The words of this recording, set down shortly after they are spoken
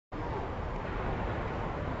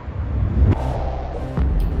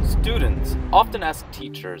Students often ask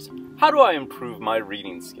teachers, how do I improve my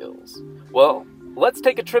reading skills? Well, let's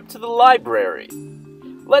take a trip to the library.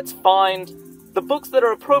 Let's find the books that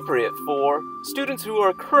are appropriate for students who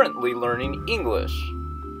are currently learning English.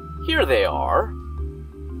 Here they are.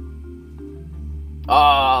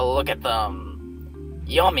 Ah, look at them.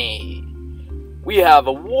 Yummy. We have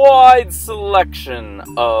a wide selection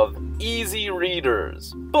of easy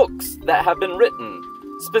readers, books that have been written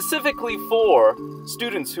specifically for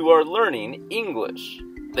students who are learning English.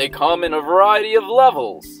 They come in a variety of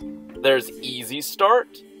levels. There's Easy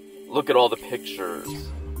Start. Look at all the pictures.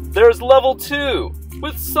 There's Level 2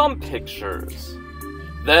 with some pictures.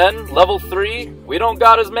 Then Level 3, we don't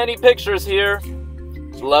got as many pictures here.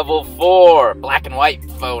 Level 4, black and white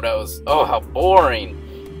photos. Oh, how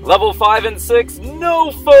boring. Level 5 and 6,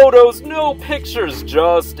 no photos, no pictures,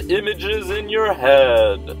 just images in your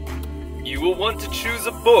head. You will want to choose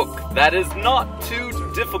a book that is not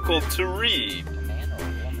too difficult to read.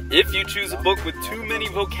 If you choose a book with too many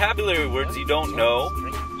vocabulary words you don't know,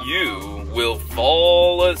 you will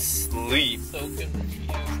fall asleep. So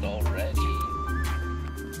confused already.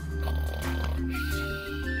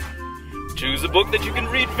 Choose a book that you can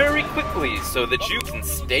read very quickly so that you can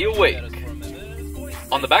stay awake.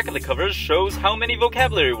 On the back of the cover shows how many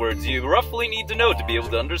vocabulary words you roughly need to know to be able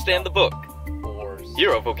to understand the book.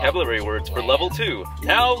 Here are vocabulary words for Level 2.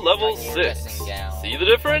 Now Level 6. See the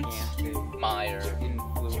difference? Meyer.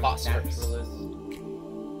 Phosphorus.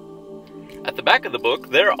 At the back of the book,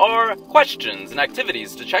 there are questions and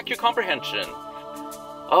activities to check your comprehension.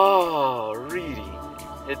 Oh, reading.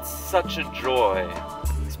 It's such a joy.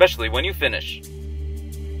 Especially when you finish.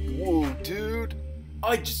 Whoa, dude.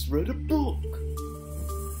 I just read a book.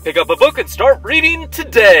 Pick up a book and start reading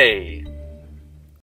today!